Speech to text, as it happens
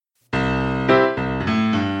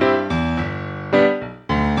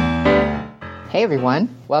Hey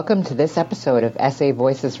everyone, welcome to this episode of SA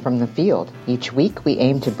Voices from the Field. Each week we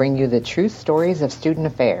aim to bring you the true stories of student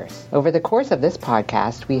affairs. Over the course of this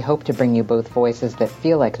podcast, we hope to bring you both voices that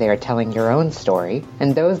feel like they are telling your own story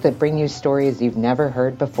and those that bring you stories you've never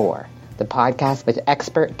heard before. The podcast with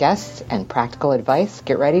expert guests and practical advice.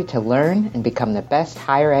 Get ready to learn and become the best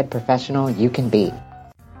higher ed professional you can be.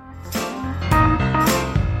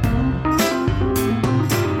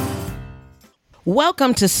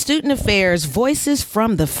 Welcome to Student Affairs Voices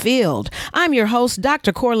from the Field. I'm your host,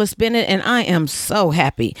 Dr. Corliss Bennett, and I am so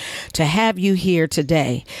happy to have you here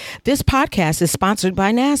today. This podcast is sponsored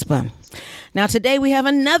by NASPA. Now, today we have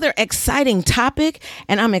another exciting topic,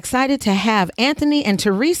 and I'm excited to have Anthony and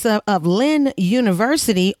Theresa of Lynn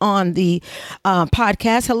University on the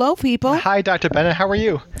podcast. Hello, people. Hi, Dr. Bennett. How are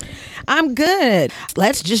you? I'm good.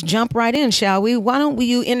 Let's just jump right in, shall we? Why don't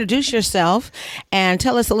you introduce yourself and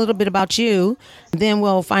tell us a little bit about you? Then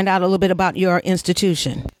we'll find out a little bit about your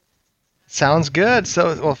institution. Sounds good.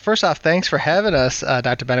 So, first off, thanks for having us,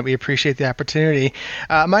 Dr. Bennett. We appreciate the opportunity.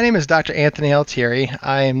 My name is Dr. Anthony Altieri.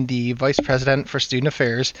 I am the Vice President for Student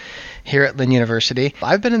Affairs here at Lynn University.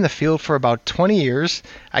 I've been in the field for about 20 years.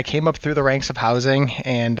 I came up through the ranks of housing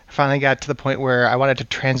and finally got to the point where I wanted to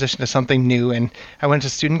transition to something new, and I went to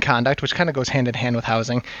student conduct, which kind of goes hand in hand with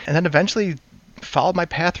housing, and then eventually followed my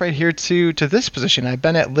path right here to this position. I've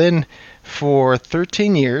been at Lynn for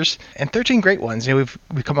 13 years and 13 great ones. You know,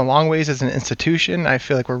 we've come a long ways as an institution. I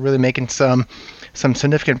feel like we're really making some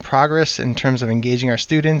significant progress in terms of engaging our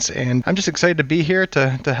students, and I'm just excited to be here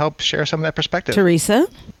to help share some of that perspective. Theresa?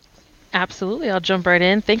 Absolutely. I'll jump right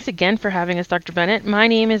in. Thanks again for having us, Dr. Bennett. My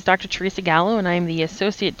name is Dr. Theresa Gallo, and I am the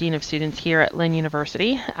Associate Dean of Students here at Lynn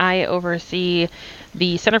University. I oversee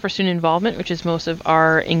the Center for Student Involvement, which is most of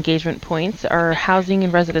our engagement points, our housing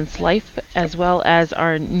and residence life, as well as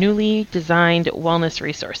our newly designed Wellness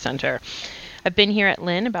Resource Center. I've been here at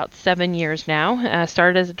Lynn about 7 years now.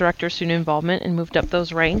 Started as a Director of Student Involvement and moved up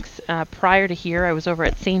those ranks. Prior to here, I was over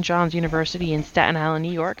at St. John's University in Staten Island,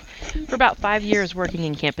 New York, for about 5 years working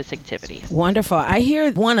in campus activities. Wonderful. I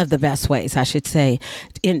hear one of the best ways, I should say,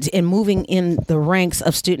 in moving in the ranks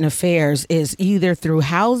of student affairs is either through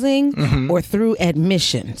housing or through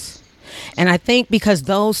admissions. And I think because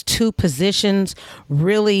those two positions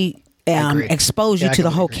really expose you to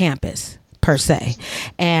the whole campus, per se,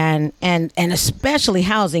 and especially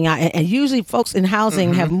housing. And usually folks in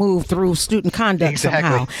housing have moved through student conduct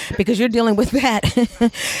somehow, because you're dealing with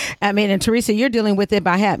that. I mean, and Theresa, you're dealing with it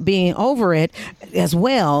by being over it as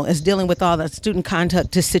well as dealing with all the student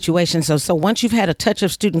conduct situations. So once you've had a touch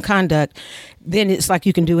of student conduct, then it's like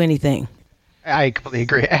you can do anything. I completely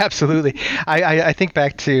agree. Absolutely. I think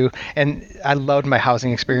back to, and I loved my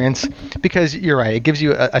housing experience because you're right. It gives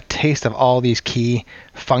you a taste of all these key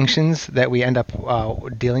functions that we end up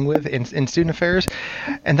dealing with in student affairs.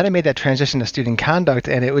 And then I made that transition to student conduct,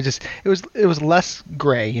 and it was less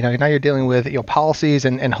gray. You know, now you're dealing with policies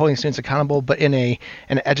and holding students accountable, but in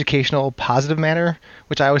an educational, positive manner,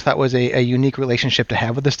 which I always thought was a unique relationship to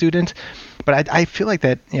have with the student. But I feel like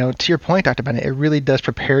that, to your point, Dr. Bennett, it really does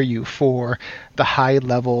prepare you for the high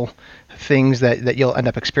level things that you'll end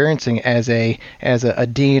up experiencing as a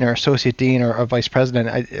dean or associate dean or a vice president.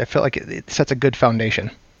 I feel like it sets a good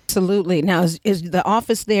foundation. Absolutely. Now, is the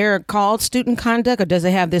office there called student conduct, or does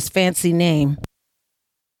it have this fancy name?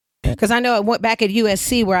 Because I know it went back at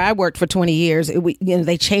USC where I worked for 20 years.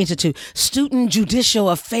 They changed it to Student Judicial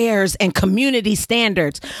Affairs and Community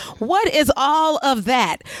Standards. What is all of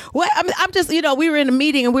that? I'm just, we were in a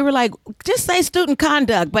meeting and we were like, just say student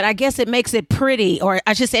conduct, but I guess it makes it pretty, or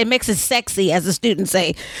I should say it makes it sexy, as the students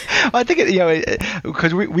say. Well, I think,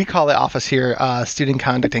 because we call the office here Student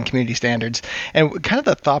Conduct and Community Standards. And kind of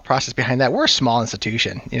the thought process behind that, we're a small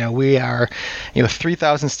institution. We are,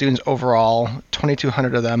 3,000 students overall,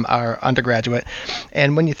 2,200 of them are undergraduate.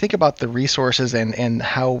 And when you think about the resources and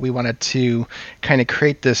how we wanted to kind of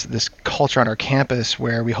create this culture on our campus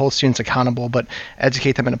where we hold students accountable but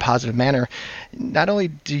educate them in a positive manner, not only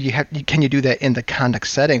can you do that in the conduct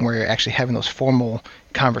setting where you're actually having those formal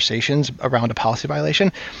conversations around a policy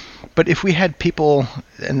violation, but if we had people,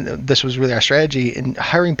 and this was really our strategy, in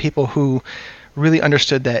hiring people who really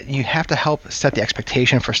understood that you have to help set the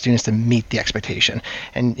expectation for students to meet the expectation.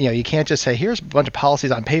 And you can't just say, here's a bunch of policies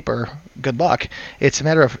on paper, good luck. It's a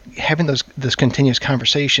matter of having those continuous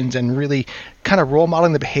conversations and really kind of role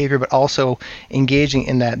modeling the behavior, but also engaging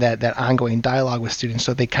in that ongoing dialogue with students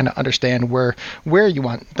so they kind of understand where you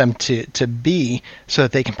want them to be so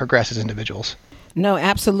that they can progress as individuals. No,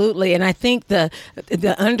 absolutely. And I think the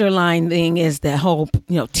underlying thing is the whole,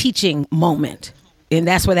 teaching moment. And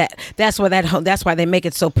that's why they make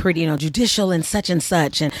it so pretty, judicial and such. And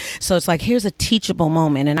so it's like, here's a teachable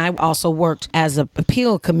moment. And I also worked as an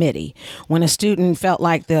appeal committee when a student felt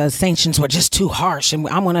like the sanctions were just too harsh and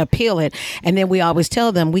I want to appeal it. And then we always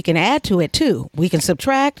tell them we can add to it too. We can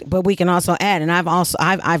subtract, but we can also add. And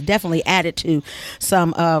I've definitely added to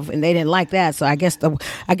some of, and they didn't like that. So I guess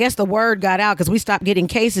the word got out because we stopped getting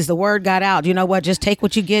cases. The word got out. You know what? Just take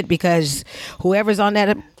what you get, because whoever's on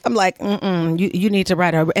that, I'm like, you need to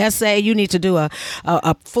write an essay. You need to do a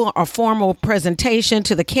formal presentation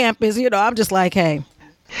to the campus. I'm just like, hey.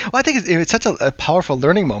 Well, I think it's such a powerful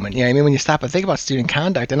learning moment. I mean, when you stop and think about student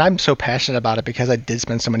conduct, and I'm so passionate about it because I did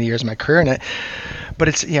spend so many years of my career in it. But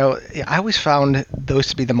it's, I always found those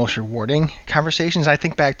to be the most rewarding conversations. I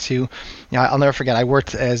think back to, I'll never forget, I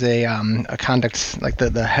worked as a conduct, like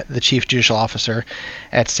the chief judicial officer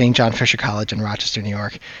at St. John Fisher College in Rochester, New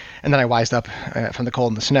York. And then I wised up from the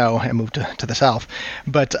cold and the snow and moved to the south.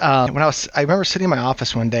 But I remember sitting in my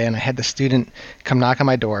office one day and I had the student come knock on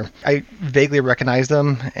my door. I vaguely recognized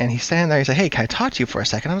him, and he's standing there. He said, "Hey, can I talk to you for a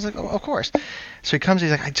second?" I was like, "Oh, of course." So he comes,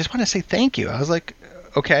 he's like, "I just want to say thank you." I was like,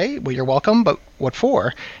 "Okay, well, you're welcome, but what for?"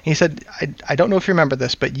 And he said, I don't know if you remember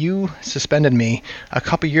this, but you suspended me a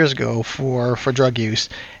couple years ago for drug use.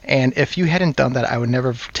 And if you hadn't done that, I would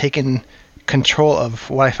never have taken control of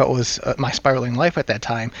what I felt was my spiraling life at that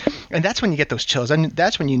time. And that's when you get those chills, and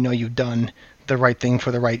that's when you've done the right thing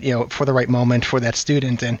for the right moment for that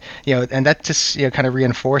student. And and that just kind of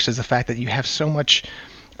reinforces the fact that you have so much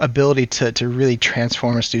ability to really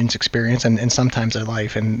transform a student's experience and sometimes their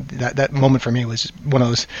life. And that moment for me was one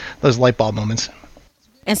of those light bulb moments.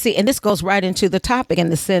 And this goes right into the topic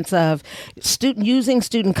in the sense of using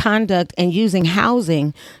student conduct and using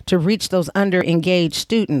housing to reach those under-engaged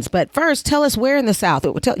students. But first, tell us where in the South.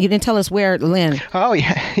 You didn't tell us where, Lynn. Oh,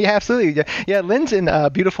 yeah, absolutely. Yeah, Lynn's in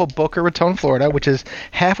beautiful Boca Raton, Florida, which is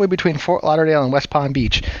halfway between Fort Lauderdale and West Palm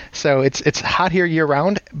Beach. So it's hot here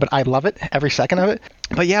year-round, but I love it, every second of it.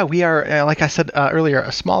 But yeah, we are, like I said earlier,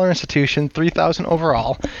 a smaller institution, 3,000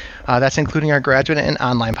 overall. That's including our graduate and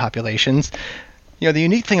online populations. The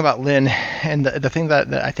unique thing about Lynn, and the thing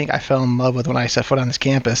that I think I fell in love with when I set foot on this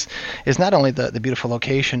campus, is not only the beautiful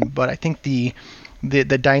location, but I think the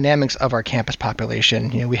dynamics of our campus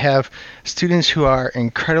population. We have students who are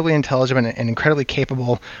incredibly intelligent and incredibly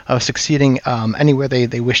capable of succeeding anywhere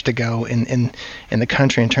they wish to go in the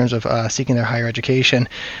country in terms of seeking their higher education.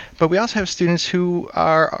 But we also have students who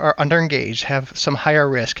are underengaged, have some higher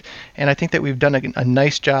risk. And I think that we've done a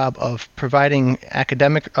nice job of providing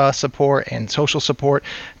academic support and social support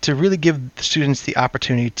to really give the students the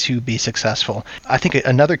opportunity to be successful. I think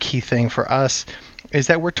another key thing for us is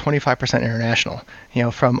that we're 25% international,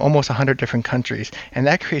 from almost 100 different countries. And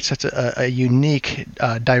that creates such a unique,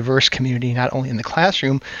 diverse community, not only in the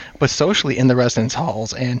classroom, but socially in the residence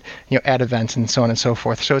halls and, at events and so on and so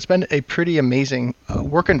forth. So it's been a pretty amazing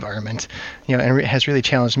work environment, and it has really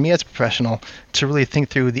challenged me as a professional to really think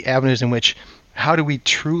through the avenues in which how do we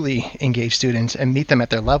truly engage students and meet them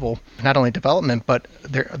at their level, not only development, but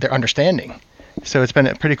their understanding. So it's been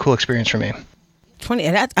a pretty cool experience for me. 20.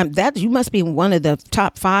 That you must be one of the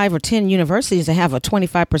top 5 or 10 universities that have a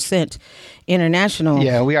 25% international.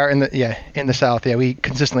 Yeah, we are in the South. Yeah, we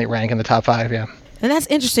consistently rank in the top 5. Yeah. And that's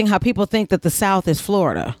interesting how people think that the South is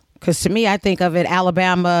Florida. Because to me, I think of it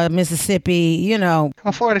Alabama, Mississippi. Well,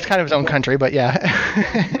 Florida's kind of its own country, but yeah.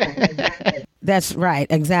 That's right,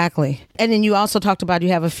 exactly. And then you also talked about you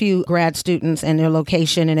have a few grad students and their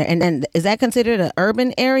location, and is that considered an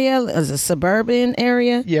urban area, as a suburban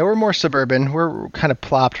area? Yeah, we're more suburban. We're kind of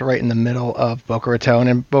plopped right in the middle of Boca Raton,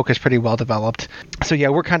 and Boca's pretty well developed. So yeah,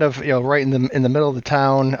 we're kind of right in the middle of the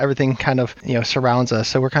town. Everything kind of surrounds us,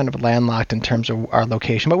 so we're kind of landlocked in terms of our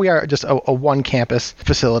location. But we are just a one campus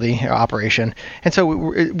facility or operation, and so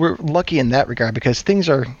we're lucky in that regard because things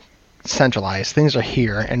are centralized, things are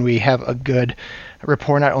here, and we have a good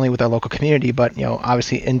rapport not only with our local community, but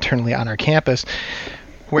obviously internally on our campus,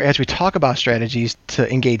 whereas we talk about strategies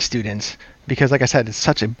to engage students, because like I said, it's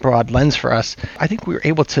such a broad lens for us. I think we were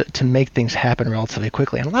able to make things happen relatively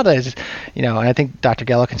quickly, and a lot of that is, and I think Dr.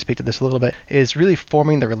 Gallo can speak to this a little bit, is really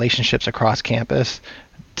forming the relationships across campus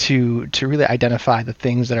to really identify the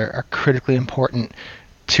things that are critically important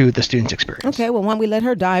to the student's experience. Okay, well, why don't we let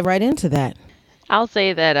her dive right into that? I'll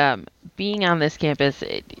say that being on this campus,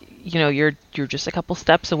 you're just a couple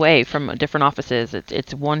steps away from different offices.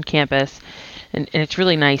 It's one campus. and it's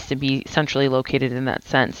really nice to be centrally located in that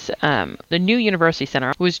sense. The new University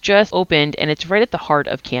Center was just opened, and it's right at the heart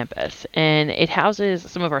of campus, and it houses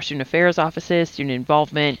some of our student affairs offices, student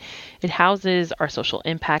involvement. It houses our social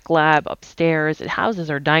impact lab upstairs. It houses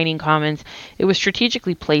our dining commons. It was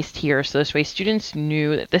strategically placed here so this way students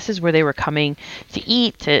knew that this is where they were coming to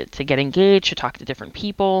eat, to get engaged, to talk to different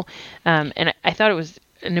people. And I thought it was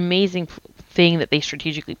an amazing thing that they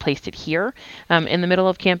strategically placed it here in the middle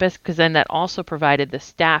of campus, because then that also provided the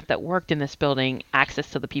staff that worked in this building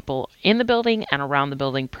access to the people in the building and around the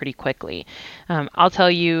building pretty quickly. I'll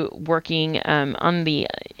tell you, working on the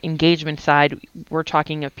engagement side, we're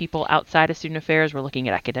talking of people outside of student affairs. We're looking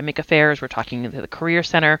at academic affairs. We're talking to the Career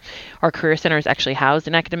Center. Our Career Center is actually housed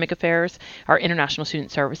in academic affairs. Our International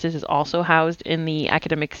Student Services is also housed in the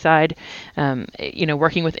academic side.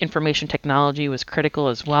 Working with information technology was critical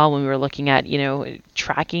as well when we were looking at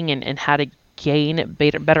tracking and how to gain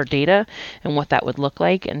better data and what that would look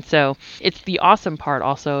like. And so it's the awesome part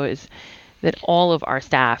also is that all of our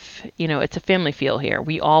staff, it's a family feel here.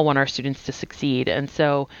 We all want our students to succeed. And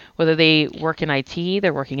so whether they work in IT,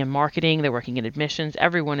 they're working in marketing, they're working in admissions,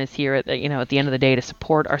 everyone is here at the end of the day to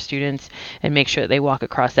support our students and make sure that they walk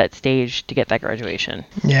across that stage to get that graduation.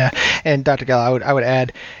 Yeah. And Dr. Gallo, I would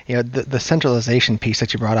add, the centralization piece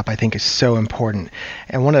that you brought up, I think is so important.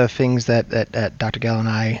 And one of the things that Dr. Gallo and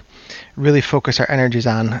I really focused our energies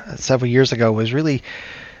on several years ago was really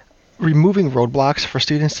removing roadblocks for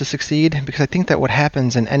students to succeed, because I think that what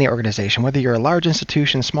happens in any organization, whether you're a large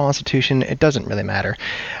institution, small institution, it doesn't really matter.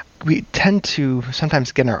 We tend to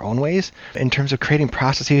sometimes get in our own ways in terms of creating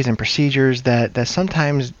processes and procedures that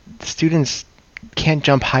sometimes students can't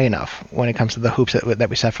jump high enough when it comes to the hoops that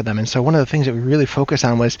we set for them. And so one of the things that we really focus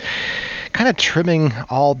on was kind of trimming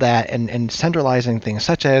all that and centralizing things,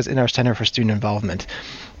 such as in our Center for Student Involvement.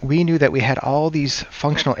 We knew that we had all these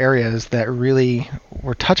functional areas that really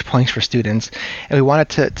were touch points for students, and we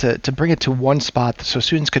wanted to bring it to one spot so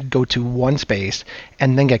students could go to one space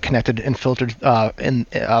and then get connected and filtered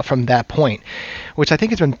from that point, which I think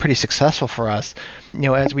has been pretty successful for us.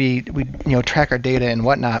 As we track our data and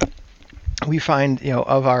whatnot, we find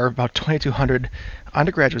of our about 2,200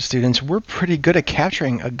 undergraduate students, we're pretty good at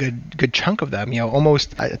capturing a good chunk of them.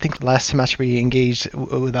 Almost, I think last semester we engaged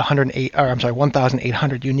with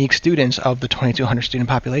 1,800 unique students of the 2,200 student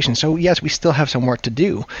population. So yes, we still have some work to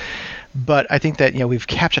do, but I think that we've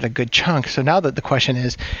captured a good chunk. So now that the question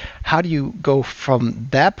is, how do you go from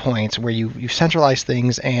that point where you centralize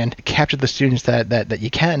things and capture the students that you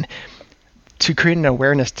can, to create an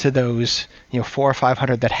awareness to those 400 or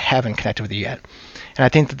 500 that haven't connected with you yet? And I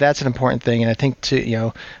think that that's an important thing. And I think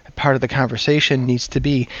part of the conversation needs to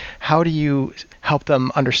be, how do you help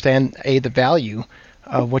them understand the value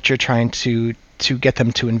of what you're trying to get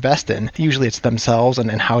them to invest in? Usually it's themselves, and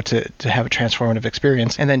how to have a transformative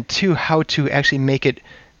experience. And then two, how to actually make it,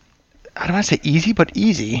 I don't want to say easy, but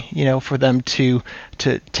easy, for them to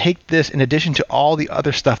take this in addition to all the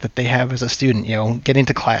other stuff that they have as a student, getting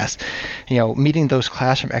to class, meeting those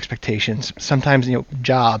classroom expectations, sometimes,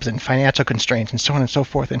 jobs and financial constraints and so on and so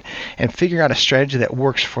forth, and figuring out a strategy that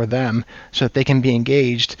works for them so that they can be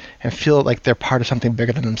engaged and feel like they're part of something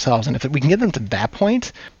bigger than themselves. And if we can get them to that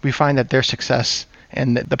point, we find that their success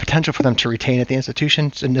and the potential for them to retain at the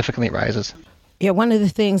institution significantly rises. Yeah, one of the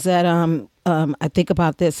things that I think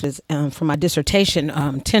about this is for my dissertation,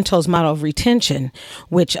 Tinto's model of retention,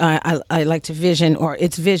 which I like to vision, or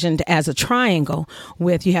it's visioned as a triangle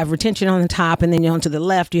with, you have retention on the top, and then on to the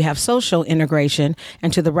left you have social integration,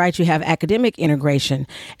 and to the right you have academic integration.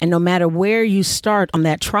 And no matter where you start on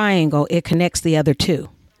that triangle, it connects the other two.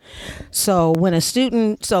 So when a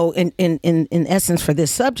student, in essence for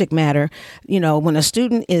this subject matter, when a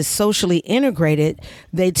student is socially integrated,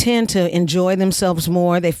 they tend to enjoy themselves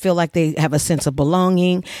more. They feel like they have a sense of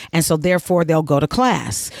belonging. And so therefore they'll go to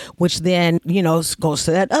class, which then, goes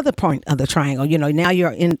to that other point of the triangle. Now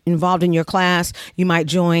you're involved in your class. You might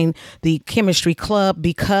join the chemistry club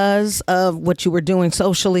because of what you were doing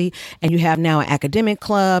socially, and you have now an academic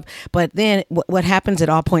club. But then what happens, it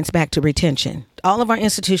all points back to retention. All of our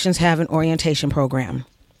institutions have an orientation program.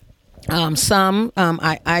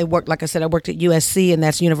 I worked, like I said, I worked at USC, and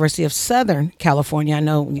that's University of Southern California. I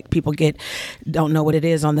know people don't know what it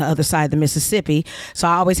is on the other side of the Mississippi. So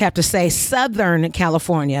I always have to say Southern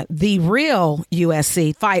California, the real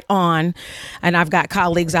USC, fight on. And I've got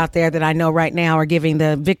colleagues out there that I know right now are giving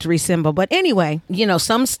the victory symbol. But anyway,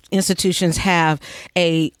 some institutions have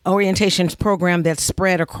a orientation program that's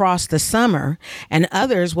spread across the summer, and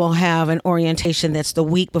others will have an orientation that's the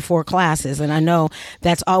week before classes. And I know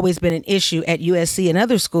that's always been an issue at USC and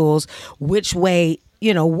other schools, which way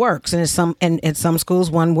works. And in some schools,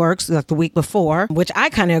 one works like the week before, which I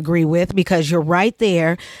kind of agree with, because you're right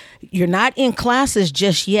there. You're not in classes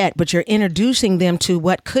just yet, but you're introducing them to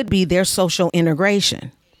what could be their social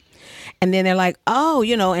integration. And then they're like, oh,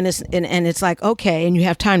 and it's like, okay. And you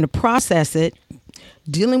have time to process it,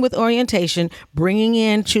 dealing with orientation, bringing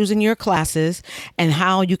in, choosing your classes, and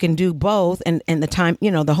how you can do both. And the time,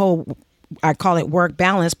 the whole, I call it work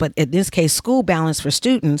balance, but in this case, school balance for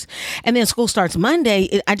students. And then school starts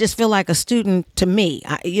Monday. I just feel like a student to me.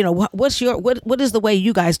 What is the way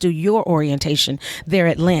you guys do your orientation there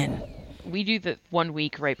at Lynn? We do the 1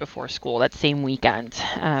 week right before school, that same weekend.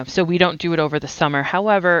 So we don't do it over the summer.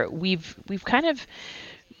 However, we've kind of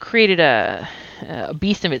created a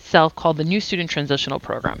beast of itself called the New Student Transitional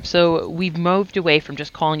Program. So we've moved away from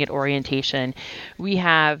just calling it orientation. We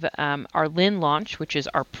have our Lynn Launch, which is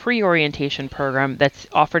our pre-orientation program that's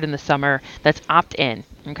offered in the summer, that's opt-in.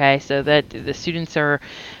 Okay, so that the students are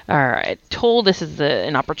told this is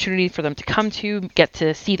an opportunity for them to come to, get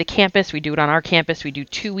to see the campus. We do it on our campus. We do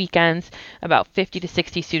 2 weekends, about 50 to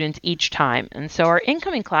 60 students each time. And so our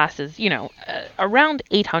incoming class is, around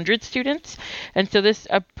 800 students. And so this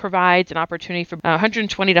provides an opportunity for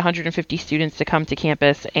 120 to 150 students to come to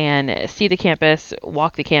campus and see the campus,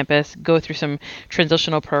 walk the campus, go through some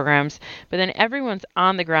transitional programs. But then everyone's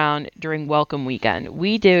on the ground during welcome weekend.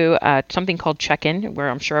 We do something called check-in,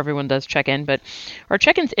 where I'm sure everyone does check-in, but our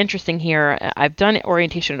check-in's interesting here. I've done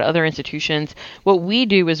orientation at other institutions. What we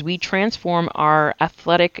do is we transform our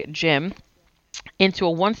athletic gym into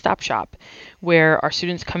a one-stop shop where our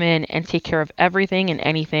students come in and take care of everything and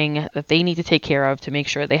anything that they need to take care of to make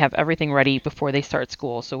sure they have everything ready before they start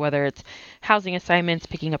school. So whether it's housing assignments,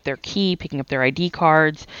 picking up their key, picking up their ID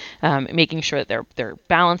cards, making sure that their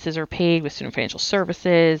balances are paid with student financial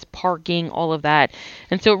services, parking, all of that.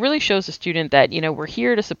 And so it really shows the student that, we're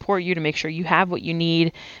here to support you, to make sure you have what you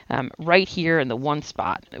need right here in the one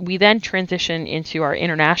spot. We then transition into our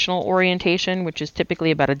international orientation, which is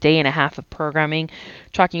typically about a day and a half of programming,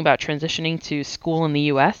 talking about transitioning to school in the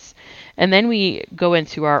U.S. And then we go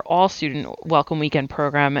into our all-student welcome weekend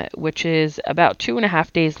program, which is about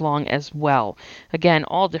 2.5 days long as well. Again,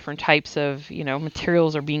 all different types of,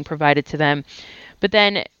 materials are being provided to them. But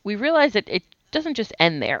then we realize that it doesn't just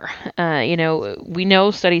end there. We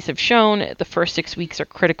know studies have shown the first 6 weeks are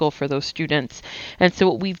critical for those students. And so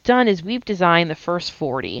what we've done is we've designed the first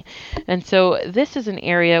 40. And so this is an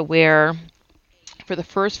area where for the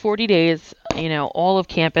first 40 days, all of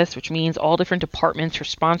campus, which means all different departments are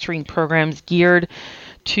sponsoring programs geared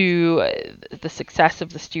to the success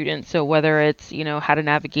of the students. So whether it's, how to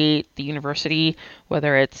navigate the university,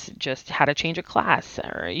 whether it's just how to change a class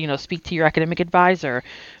or, speak to your academic advisor,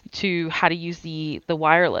 to how to use the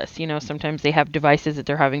wireless. Sometimes they have devices that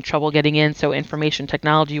they're having trouble getting in. So information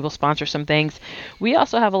technology will sponsor some things. We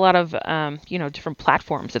also have a lot of, different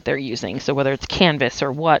platforms that they're using. So whether it's Canvas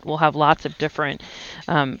or what, we'll have lots of different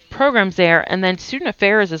programs there. And then Student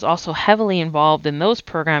Affairs is also heavily involved in those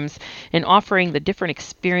programs in offering the different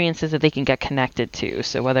experiences that they can get connected to.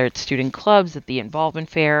 So whether it's student clubs at the involvement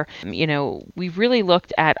fair, we've really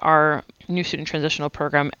looked at our New Student Transitional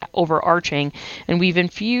Program overarching, and we've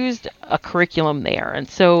infused a curriculum there. And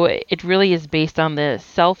so it really is based on the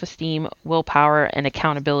self-esteem, willpower, and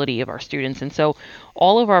accountability of our students. And so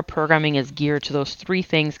all of our programming is geared to those three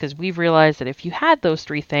things, because we've realized that if you had those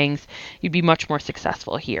three things, you'd be much more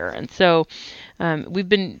successful here. And so we've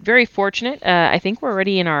been very fortunate. I think we're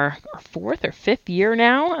already in our 4th or 5th year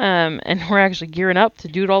now, and we're actually gearing up to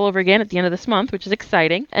do it all over again at the end of this month, which is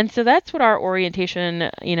exciting. And so that's what our orientation,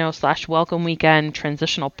 / welcome weekend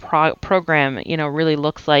transitional program, really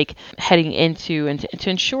looks like heading into, and to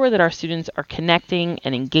ensure that our students are connecting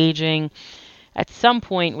and engaging at some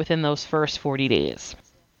point within those first 40 days.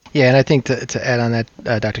 Yeah, and I think to add on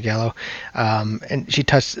that, Dr. Gallo, and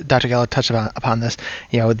Dr. Gallo touched upon this,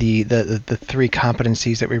 the three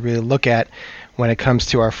competencies that we really look at when it comes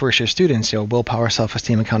to our first year students, willpower,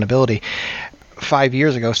 self-esteem, accountability. 6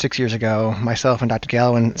 years ago, myself and Dr.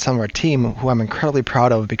 Gallo and some of our team, who I'm incredibly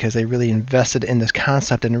proud of because they really invested in this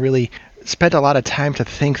concept and really spent a lot of time to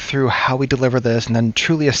think through how we deliver this and then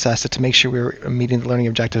truly assess it to make sure we were meeting the learning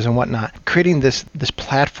objectives and whatnot. Creating this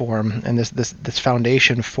platform and this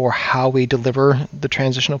foundation for how we deliver the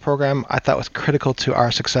transitional program, I thought was critical to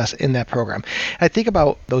our success in that program. I think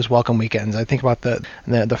about those welcome weekends. I think about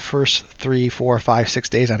the first 3, 4, 5, 6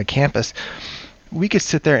 days on a campus. We could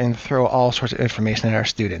sit there and throw all sorts of information at our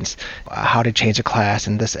students, how to change a class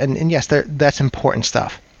and this, and yes, that's important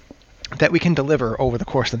stuff that we can deliver over the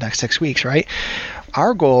course of the next 6 weeks, right?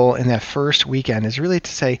 Our goal in that first weekend is really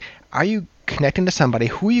to say, are you connecting to somebody.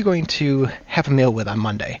 Who are you going to have a meal with on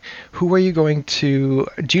Monday? Who are you going to,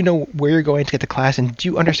 do you know where you're going to get to class? And do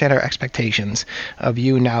you understand our expectations of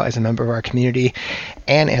you now as a member of our community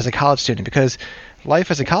and as a college student? Because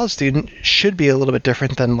life as a college student should be a little bit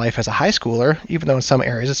different than life as a high schooler, even though in some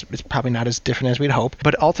areas it's probably not as different as we'd hope.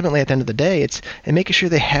 But ultimately, at the end of the day, it's making sure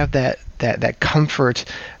they have that comfort,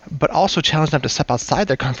 but also challenge them to step outside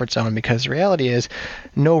their comfort zone, because the reality is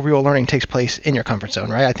no real learning takes place in your comfort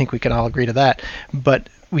zone, right? I think we can all agree to that. But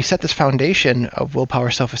we set this foundation of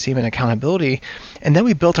willpower, self-esteem, and accountability, and then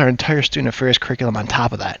we built our entire student affairs curriculum on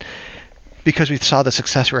top of that, because we saw the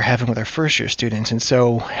success we were having with our first-year students. And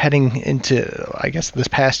so heading into, I guess, this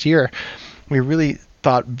past year, we really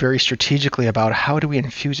thought very strategically about how do we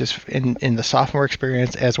infuse this in the sophomore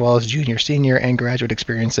experience as well as junior, senior, and graduate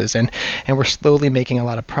experiences. And we're slowly making a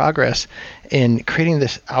lot of progress in creating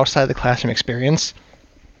this outside the classroom experience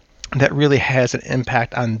that really has an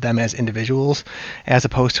impact on them as individuals, as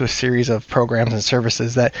opposed to a series of programs and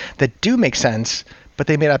services that do make sense, but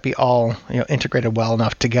they may not be all integrated well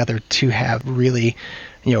enough together to have really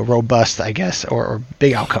robust, I guess, or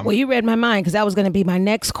big outcome. Well, you read my mind, because that was going to be my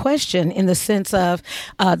next question, in the sense of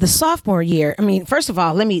the sophomore year. I mean, first of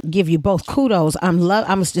all, let me give you both kudos.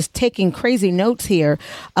 I was just taking crazy notes here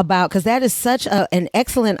about, because that is such an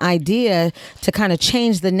excellent idea to kind of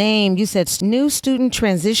change the name. You said new student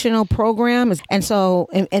transitional program, and so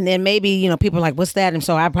and then maybe people are like, what's that? And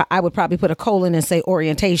so I would probably put a colon and say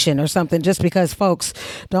orientation or something, just because folks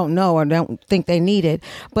don't know or don't think they need it.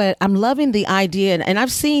 But I'm loving the idea, and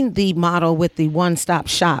I've seen the model with the one-stop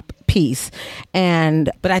shop piece,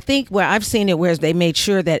 but I think where I've seen it, where they made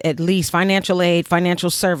sure that at least financial aid, financial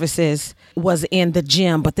services was in the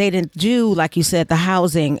gym, but they didn't do, like you said, the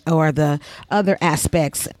housing or the other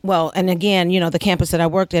aspects. Well, and again, the campus that I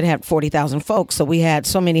worked at had 40,000 folks, so we had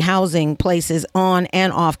so many housing places on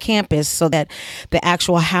and off campus, so that the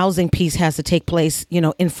actual housing piece has to take place,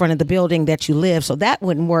 in front of the building that you live. So that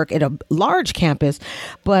wouldn't work at a large campus.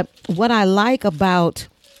 But what I like about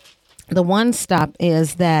the one stop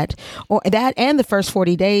is that and the first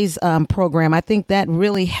 40 days program, I think that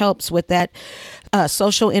really helps with that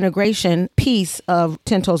social integration piece of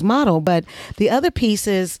Tinto's model. But the other piece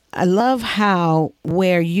is, I love how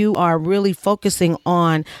where you are really focusing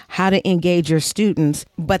on how to engage your students.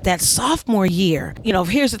 But that sophomore year,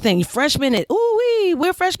 here's the thing, freshmen,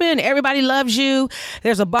 we're freshmen, everybody loves you.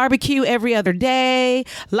 There's a barbecue every other day,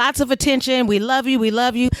 lots of attention. We love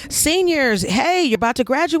you. Seniors, hey, you're about to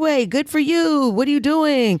graduate. Good for you. What are you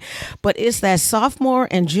doing? But it's that sophomore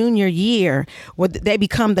and junior year where they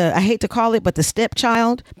become I hate to call it, but the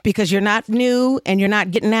stepchild, because you're not new and you're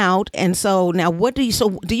not getting out. And so now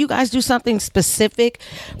do you guys do something specific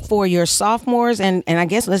for your sophomores? And I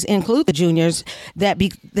guess let's include the juniors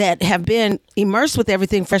that have been immersed with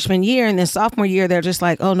everything freshman year, and then sophomore year, they're just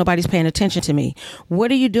like, oh, nobody's paying attention to me.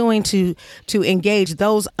 What are you doing to engage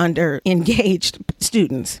those under engaged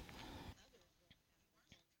students?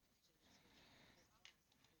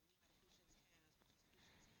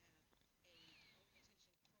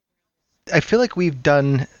 I feel like we've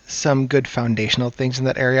done some good foundational things in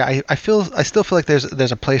that area. I still feel like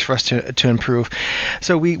there's a place for us to improve.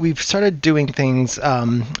 So we've started doing things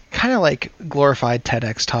kind of like glorified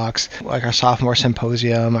TEDx talks, like our sophomore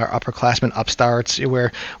symposium, our upperclassmen upstarts,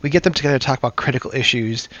 where we get them together to talk about critical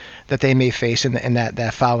issues that they may face in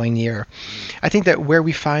that following year. I think that where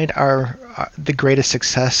we find the greatest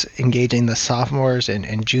success engaging the sophomores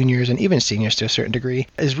and juniors and even seniors to a certain degree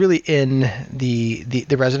is really in the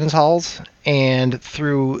residence halls and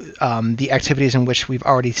through the activities in which we've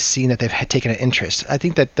already seen that they've taken an interest. I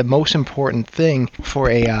think that the most important thing for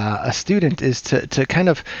a student is to kind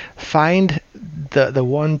of find the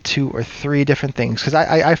 1, 2, or 3 different things, because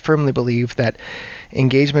I firmly believe that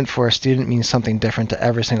engagement for a student means something different to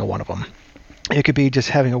every single one of them. It could be just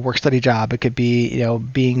having a work-study job. It could be,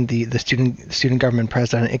 being the student government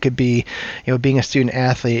president. It could be, being a student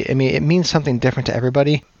athlete. I mean, it means something different to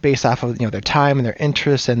everybody based off of, their time and their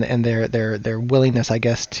interests and their willingness, I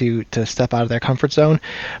guess, to step out of their comfort zone.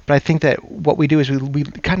 But I think that what we do is we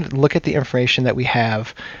kind of look at the information that we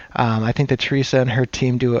have. I think that Theresa and her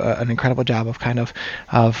team do an incredible job of kind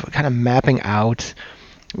of mapping out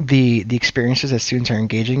the experiences that students are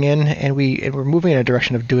engaging in, and we're moving in a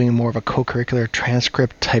direction of doing more of a co-curricular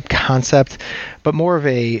transcript type concept, but more of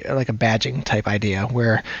a badging type idea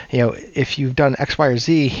where, if you've done X, Y, or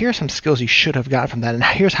Z, here are some skills you should have gotten from that, and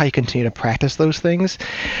here's how you continue to practice those things.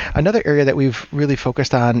 Another area that we've really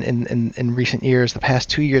focused on in recent years, the past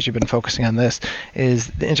 2 years we've been focusing on this, is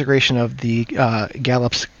the integration of the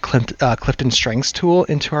Gallup's Clifton Strengths tool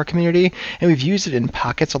into our community, and we've used it in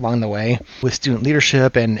pockets along the way with student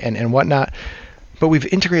leadership and whatnot. But we've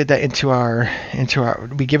integrated that into our,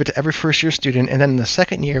 we give it to every first year student, and then in the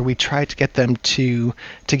second year we try to get them to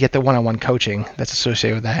get the one-on-one coaching that's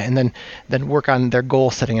associated with that, and then work on their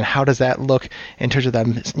goal setting and how does that look in terms of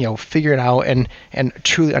them, figuring out and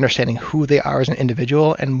truly understanding who they are as an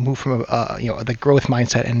individual, and move from the growth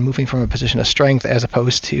mindset and moving from a position of strength as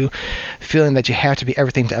opposed to feeling that you have to be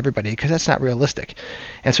everything to everybody, because that's not realistic.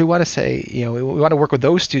 And so we want to say, we want to work with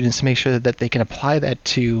those students to make sure that they can apply that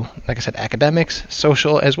to, like I said, academics,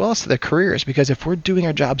 social, as well as to their careers, because if we're doing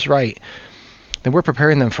our jobs right, then we're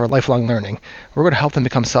preparing them for lifelong learning. We're going to help them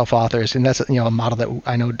become self-authors, and that's a model that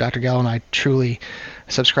I know Dr. Gallo and I truly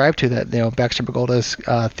subscribe to, that Baxter Begolda's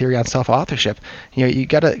theory on self-authorship. You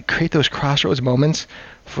got to create those crossroads moments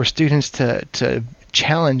for students to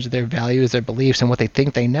challenge their values, their beliefs, and what they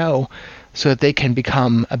think they know, so that they can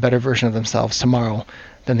become a better version of themselves tomorrow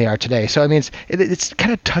than they are today. So I mean, it's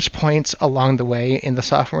kind of touch points along the way in the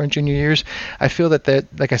sophomore and junior years. I feel that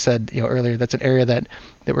like I said earlier, that's an area that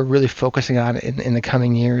we're really focusing on in the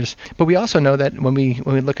coming years. But we also know that when we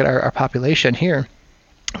look at our population here,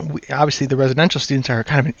 obviously the residential students are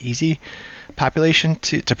kind of an easy population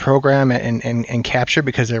to program and capture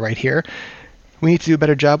because they're right here. We need to do a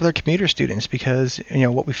better job with our commuter students, because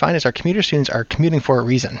what we find is our commuter students are commuting for a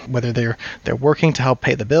reason, whether they're working to help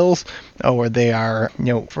pay the bills, or they are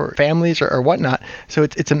for families or whatnot. So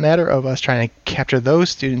it's a matter of us trying to capture those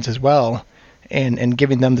students as well, and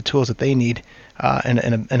giving them the tools that they need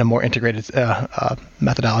in a more integrated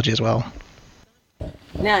methodology as well.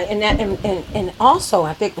 Now, and also,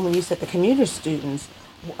 I think when you said the commuter students,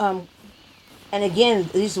 and again,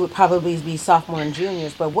 these would probably be sophomore and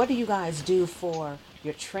juniors, but what do you guys do for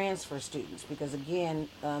your transfer students? Because again,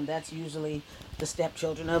 that's usually the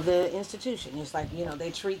stepchildren of the institution. It's like, they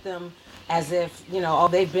treat them as if,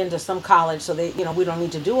 they've been to some college, so they, we don't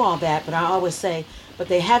need to do all that. But I always say, but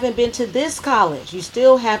they haven't been to this college. You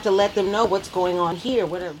still have to let them know what's going on here.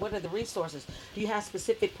 What are the resources? Do you have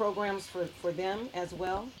specific programs for them as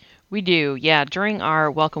well? We do, yeah. During our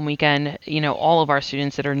welcome weekend, all of our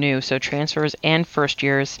students that are new, so transfers and first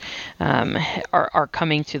years, are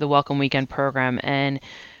coming to the welcome weekend program, and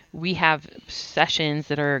we have sessions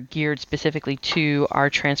that are geared specifically to our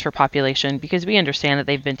transfer population, because we understand that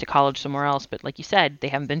they've been to college somewhere else, but like you said, they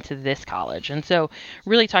haven't been to this college. And so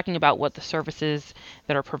really talking about what the services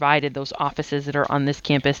that are provided, those offices that are on this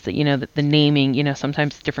campus, that the naming,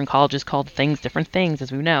 sometimes different colleges called things different things,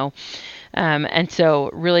 as we know. And so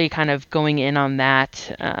really kind of going in on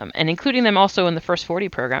that, and including them also in the First 40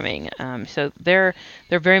 programming. So they're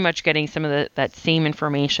very much getting some of that same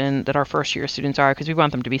information that our first year students are, because we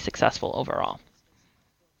want them to be successful overall.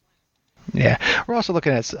 Yeah, we're also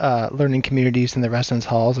looking at learning communities in the residence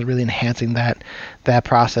halls and really enhancing that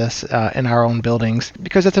process in our own buildings,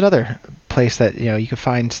 because that's another place that you can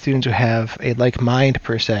find students who have a like mind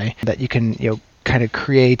per se, that you can kind of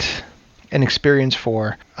create an experience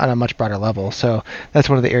for on a much broader level. So that's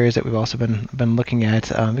one of the areas that we've also been looking at,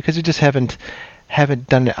 because we just haven't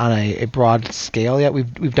done it on a broad scale yet.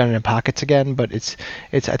 We've done it in pockets again, but it's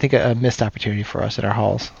I think a missed opportunity for us in our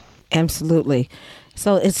halls. Absolutely.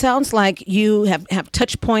 So it sounds like you have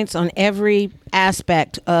touch points on every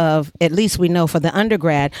aspect of, at least we know for the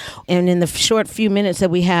undergrad. And in the short few minutes that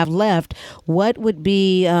we have left, what would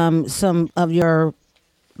be some of your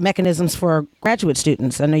mechanisms for graduate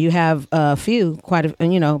students? I know you have a few, about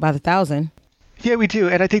 1,000. Yeah, we do,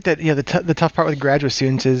 and I think that the tough part with graduate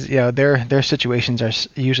students is their situations are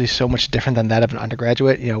usually so much different than that of an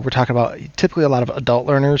undergraduate. We're talking about typically a lot of adult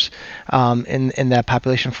learners in that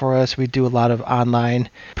population for us. We do a lot of online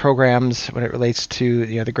programs when it relates to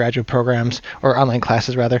the graduate programs, or online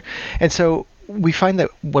classes rather, and so we find that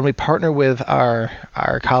when we partner with our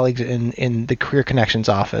colleagues in the Career Connections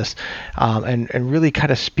office, and really kind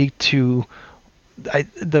of speak to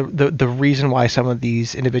the reason why some of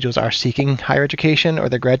these individuals are seeking higher education or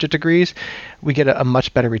their graduate degrees, we get a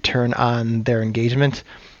much better return on their engagement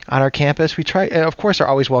on our campus. We try, and of course, they're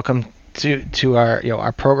always welcome to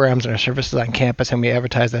our programs and our services on campus, and we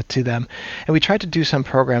advertise that to them. And we try to do some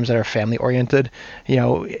programs that are family oriented,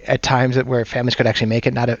 at times where families could actually make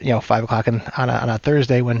it, not at 5 o'clock on a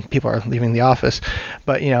Thursday when people are leaving the office,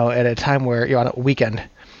 but at a time where on a weekend,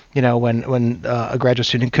 when a graduate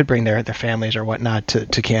student could bring their families or whatnot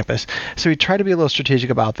to campus. So we try to be a little strategic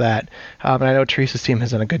about that. And I know Theresa's team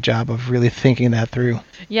has done a good job of really thinking that through.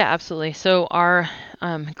 Yeah, absolutely. So our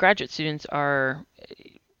graduate students are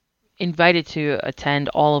invited to attend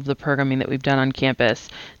all of the programming that we've done on campus.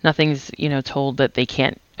 Nothing's, told that they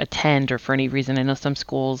can't attend or for any reason. I know some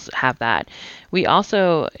schools have that. we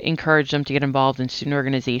also encourage them to get involved in student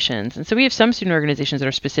organizations. And so we have some student organizations that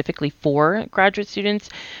are specifically for graduate students,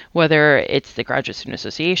 whether it's the Graduate Student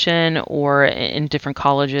Association or in different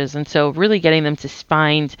colleges. And so really getting them to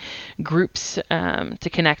find groups to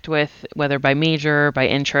connect with, whether by major, by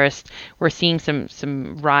interest. We're seeing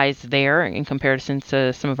some rise there in comparison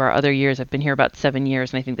to some of our other years. I've been here about 7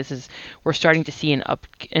 years, and I think we're starting to see an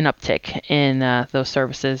uptick in those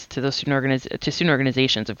services to those student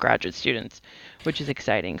organizations of graduate students, which is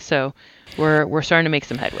exciting. So we're starting to make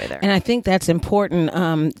some headway there. And I think that's important.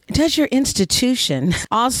 Does your institution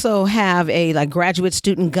also have a graduate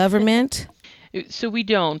student government? So we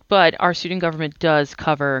don't, but our student government does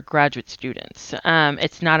cover graduate students.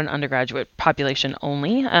 It's not an undergraduate population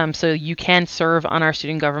only. So you can serve on our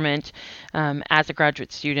student government as a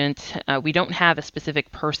graduate student. We don't have a specific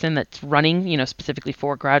person that's running, specifically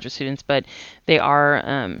for graduate students, but they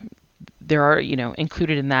are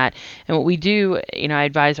included in that. And what we do, I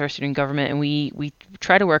advise our student government, and we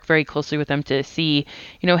try to work very closely with them to see,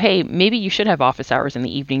 hey, maybe you should have office hours in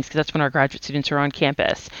the evenings because that's when our graduate students are on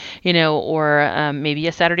campus, or maybe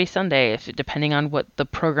a Saturday, Sunday, depending on what the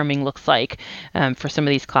programming looks like for some of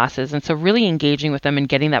these classes. And so really engaging with them and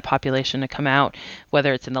getting that population to come out,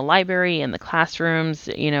 whether it's in the library, in the classrooms,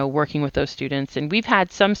 working with those students. And we've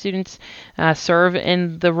had some students serve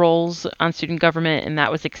in the roles on student government, and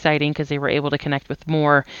that was exciting because they were able to connect with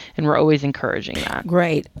more, and we're always encouraging that.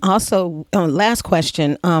 Great. Also, last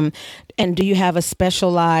question, and do you have a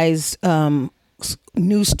specialized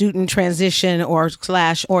new student transition or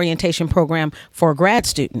 / orientation program for grad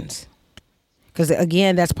students? Because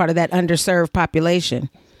again, that's part of that underserved population.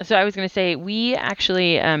 So I was going to say, we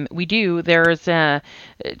actually, we do. There's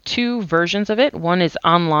 2 versions of it. One is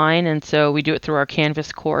online, and so we do it through our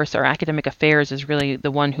Canvas course. Our academic affairs is really the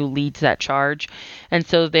one who leads that charge. And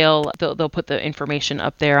so they'll put the information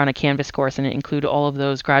up there on a Canvas course and include all of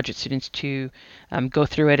those graduate students to go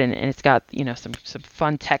through it. And it's got, some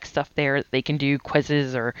fun tech stuff there that they can do,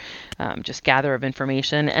 quizzes or just gather of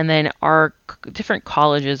information. And then our different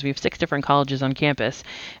colleges, we have 6 different colleges on campus.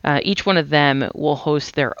 Each one of them will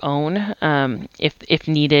host their own, if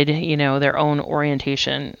needed, their own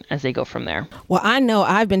orientation as they go from there. Well, I know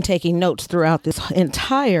I've been taking notes throughout this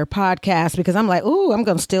entire podcast because I'm like, ooh, I'm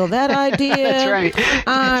going to steal that idea. That's right. It's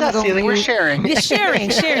not stealing, we're sharing. Yeah, sharing.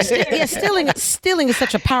 Stealing is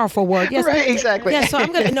such a powerful word. Yes, right, exactly. Yeah, so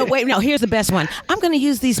I'm going to, here's the best one. I'm going to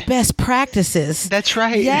use these best practices. That's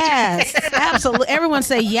right. Yes, absolutely. Everyone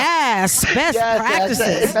say yes, best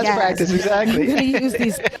practices. Best practice, exactly. I'm going to use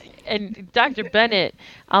these. And Dr. Bennett,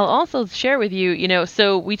 I'll also share with you,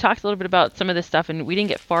 so we talked a little bit about some of this stuff, and we didn't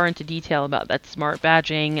get far into detail about that smart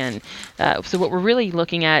badging. And so what we're really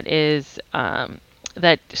looking at is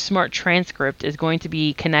that smart transcript is going to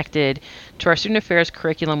be connected to our student affairs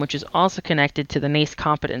curriculum, which is also connected to the NACE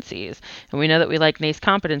competencies. And we know that we like NACE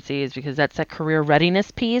competencies because that's that career readiness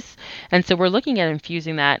piece. And so we're looking at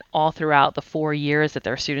infusing that all throughout the 4 years that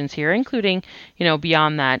there are students here, including,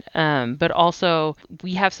 beyond that. But also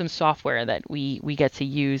we have some software that we get to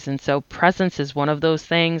use. And so Presence is one of those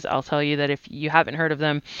things. I'll tell you that if you haven't heard of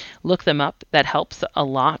them, look them up. That helps a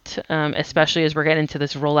lot, especially as we're getting into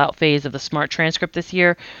this rollout phase of the smart transcript this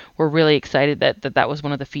year. We're really excited that was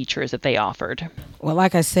one of the features that they offered. Well,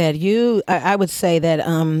 like I said, I would say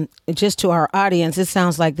that just to our audience, it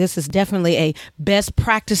sounds like this is definitely a best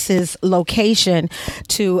practices location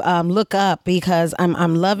to look up because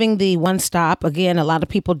I'm loving the one stop. Again, a lot of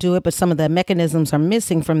people do it, but some of the mechanisms are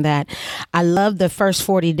missing from that. I love the first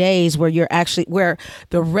 40 days where where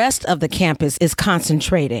the rest of the campus is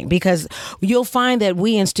concentrating, because you'll find that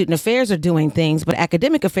we in student affairs are doing things, but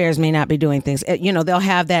academic affairs may not be doing things. They'll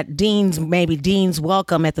have that dean's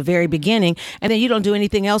welcome at the very beginning, and then you don't do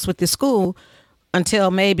anything else with the school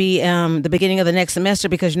until maybe the beginning of the next semester,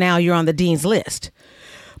 because now you're on the dean's list,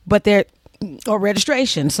 or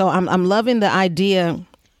registration. So I'm loving the idea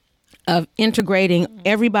of integrating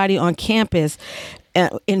everybody on campus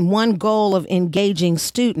in one goal of engaging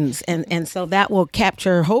students. And so that will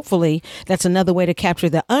capture, hopefully, that's another way to capture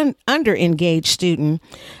the under-engaged student.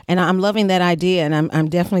 And I'm loving that idea. And I'm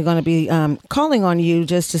definitely going to be calling on you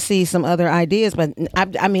just to see some other ideas. But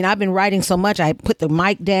I've been writing so much, I put the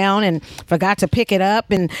mic down and forgot to pick it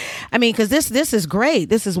up. And because this is great.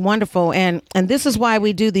 This is wonderful. And this is why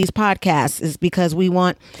we do these podcasts, is because we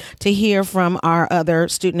want to hear from our other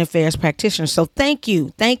student affairs practitioners. So thank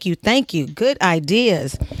you. Good idea.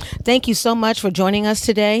 Thank you so much for joining us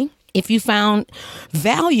today. If you found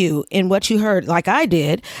value in what you heard, like I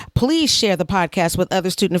did, please share the podcast with other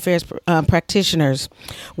student affairs practitioners.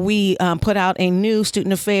 We put out a new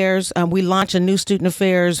student affairs. We launch a new student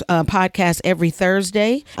affairs podcast every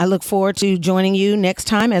Thursday. I look forward to joining you next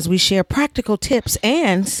time as we share practical tips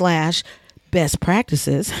and / best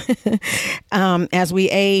practices as we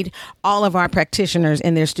aid all of our practitioners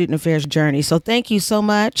in their student affairs journey. So thank you so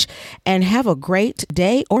much and have a great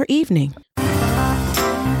day or evening.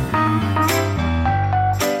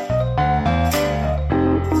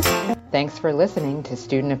 Thanks for listening to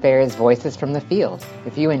Student Affairs Voices from the Field.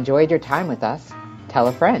 If you enjoyed your time with us, tell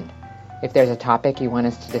a friend. If there's a topic you want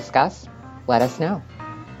us to discuss, let us know.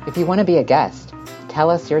 If you want to be a guest, tell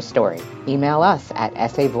us your story. Email us at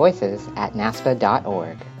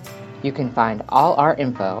savoices@naspa.org. You can find all our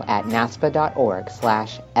info at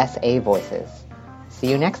naspa.org/savoices. See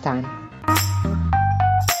you next time.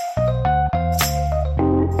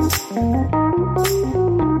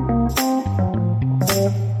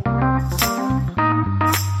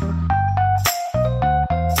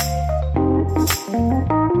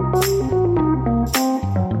 Thank you.